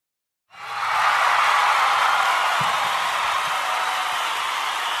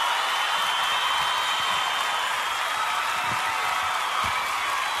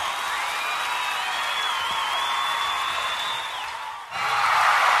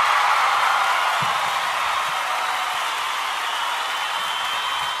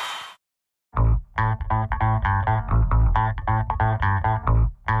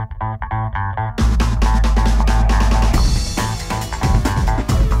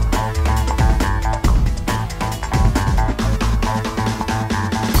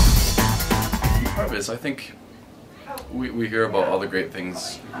I think we hear about all the great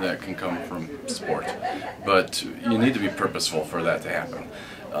things that can come from sport, but you need to be purposeful for that to happen.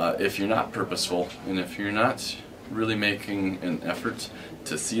 If you're not purposeful, and if you're not really making an effort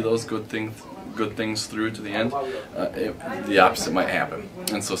to see those good things through to the end, the opposite might happen.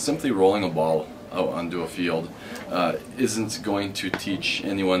 And so simply rolling a ball out onto a field isn't going to teach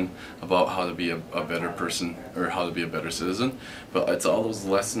anyone about how to be a better person or how to be a better citizen, but it's all those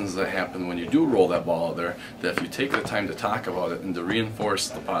lessons that happen when you do roll that ball out there, that if you take the time to talk about it and to reinforce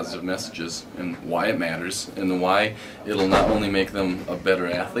the positive messages and why it matters and why it'll not only make them a better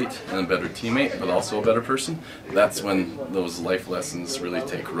athlete and a better teammate but also a better person, that's when those life lessons really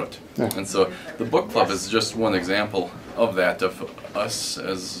take root. And so the book club is just one example of that, of us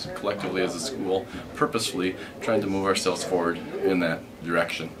as collectively as a school purposefully trying to move ourselves forward in that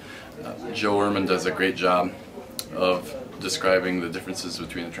direction. Joe Ehrman does a great job of describing the differences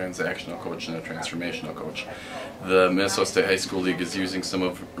between a transactional coach and a transformational coach. The Minnesota State High School League is using some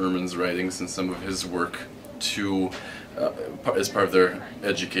of Ehrman's writings and some of his work to as part of their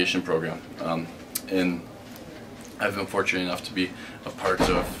education program. And I've been fortunate enough to be a part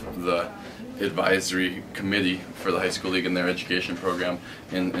of the advisory committee for the high school league and their education program,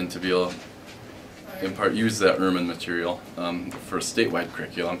 and to be able to in part use that Ehrman material for a statewide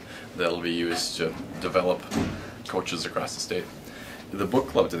curriculum that will be used to develop coaches across the state. The book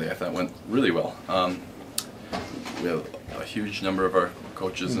club today I thought went really well. We have a huge number of our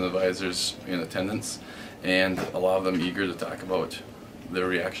coaches and advisors in attendance, and a lot of them eager to talk about their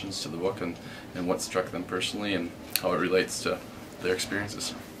reactions to the book and what struck them personally and how it relates to their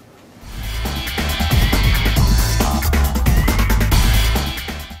experiences.